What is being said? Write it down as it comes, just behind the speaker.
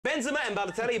Benzema and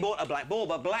Balotelli bought a black ball,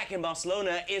 but black in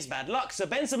Barcelona is bad luck. So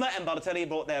Benzema and Balotelli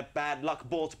brought their bad luck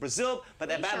ball to Brazil, but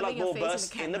their bad luck ball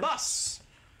burst in the bus.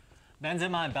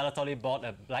 Benzema and Balotelli bought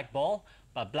a black ball,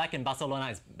 but black in Barcelona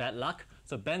is bad luck.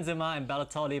 So Benzema and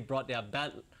Balotelli brought their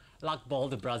bad luck ball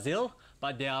to Brazil,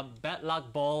 but their bad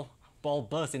luck ball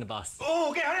burst in the bus. Oh,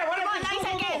 okay, hurry up. 9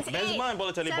 seconds. Benzema and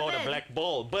Balotelli bought a black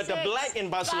ball, but the 6, black in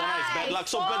Barcelona is bad luck.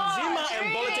 So 4, Benzema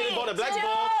and Balotelli bought a black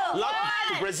ball, luck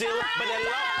to Brazil, but their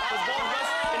luck was ball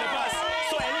burst in the bus.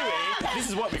 So anyway, this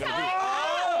is what we're gonna do.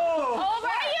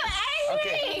 Why are you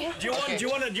angry? Okay. Do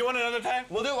you want another time?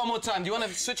 We'll do it one more time. Do you want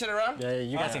to switch it around? Yeah,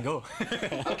 you guys can go.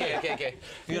 Okay.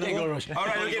 You can go, Rosh. All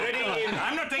right, okay, ready?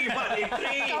 I'm not taking part. In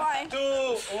 3,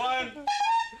 2, 1.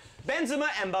 Benzema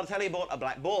and Balotelli bought a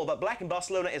black ball, but black in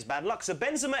Barcelona is bad luck. So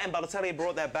Benzema and Balotelli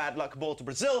brought their bad luck ball to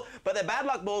Brazil, but their bad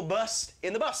luck ball burst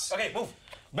in the bus. Okay, move.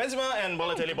 Benzema and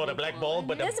Balotelli bought a black ball,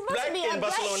 but the black in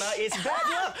Barcelona is bad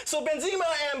luck. So Benzema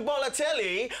and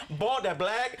Balotelli bought a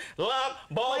black luck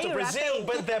ball to Brazil,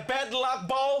 but their bad luck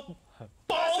ball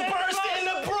burst in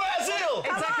the Brazil.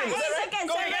 Exactly.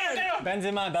 Go again.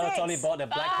 Benzema and Balotelli bought the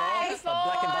black ball, but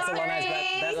black in Barcelona is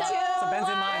bad luck. So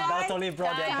Benzema and Balotelli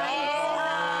brought their bad luck ball.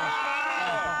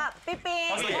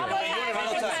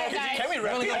 Can we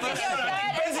wrap it up?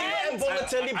 Benzema and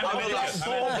Balotelli bought a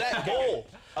black ball.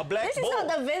 A black This is ball.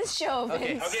 not the Vince show,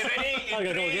 Vince. Okay,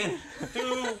 ready? In 3,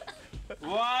 2,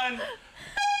 1.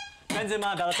 Benzema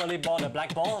and Balotelli bought a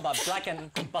black ball, but black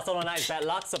and Barcelona is bad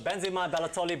luck. So Benzema and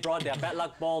Balotelli brought their bad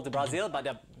luck ball to Brazil, but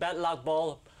their bad luck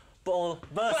ball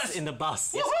burst in the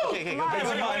bus. Yes. Okay.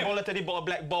 Benzema and Balotelli bought a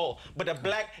black ball, but the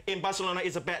black in Barcelona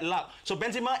is a bad luck. So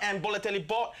Benzema and Balotelli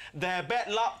bought their bad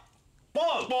luck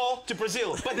ball to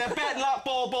Brazil, but their bad luck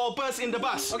ball burst in the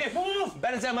bus. Okay, move.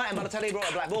 Benzema and Balotelli brought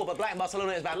a black ball, but black in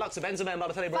Barcelona is bad luck. So Benzema and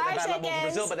Balotelli brought their bad luck ball to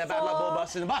Brazil, but their bad luck ball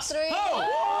burst in the bus. 3.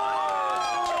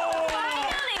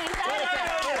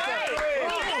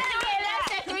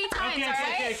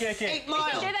 Okay. 8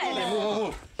 miles.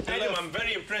 Move. Adam, I'm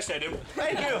very impressed, Adam.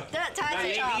 Thank you.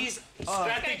 Ladies,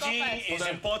 strategy is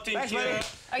important Thanks, here.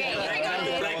 Okay, here we Time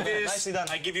to go. practice. Nicely done.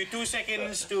 I give you 2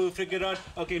 seconds to figure out.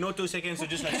 Okay, no 2 seconds, so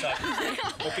just let's start.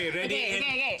 Okay, ready?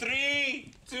 Okay. In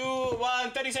 3, 2,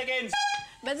 1, 30 seconds.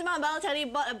 Benzema and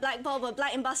Balotelli bought a black ball, but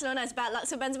black in Barcelona is bad luck.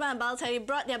 So Benzema and Balotelli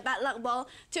brought their bad luck ball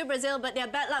to Brazil, but their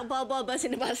bad luck ball burst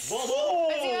in the bus.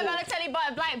 Benzema and Balotelli bought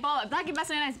a black ball, but black in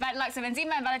Barcelona is bad luck. So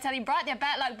Benzema and Balotelli brought their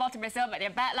bad luck ball to Brazil, but their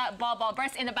bad luck ball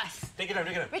burst in the bus. Take it out.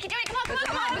 We can do it. Come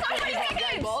on. It's only 20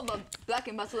 seconds. Ball, but black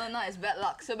in Barcelona is bad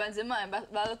luck. So Benzema and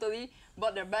Balotelli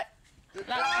bought their back.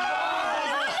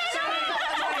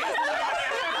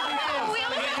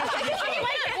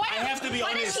 I have to be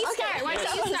honest. Why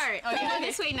don't you start? Okay, go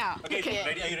this way now. Okay,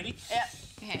 ready? Are you ready? Yeah.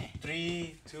 Okay.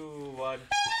 3, 2, 1.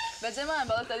 Benzema and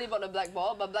Balotelli bought a black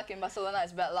ball, but black in Barcelona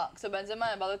is bad luck. So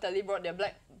Benzema and Balotelli brought their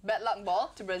bad luck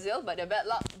ball to Brazil, but their bad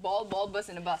luck ball burst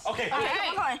in the bus. Okay. Come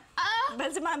on.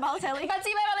 Benzema and Balotelli.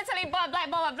 Benzema and Balotelli bought a black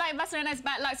ball, but black in Barcelona is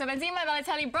bad luck. So Benzema and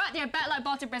Balotelli brought their bad luck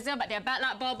ball to Brazil, but their bad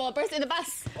luck ball burst in the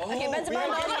bus. Okay, Benzema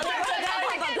and Balotelli brought a black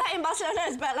ball, but black in Barcelona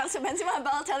is bad luck. So Benzema and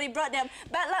Balotelli brought their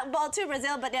bad luck ball to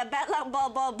Brazil, but their bad luck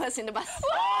ball burst in the bus.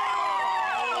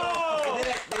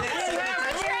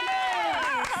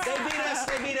 They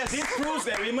beat us. This proves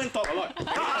that women talk a lot.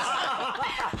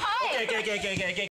 Okay.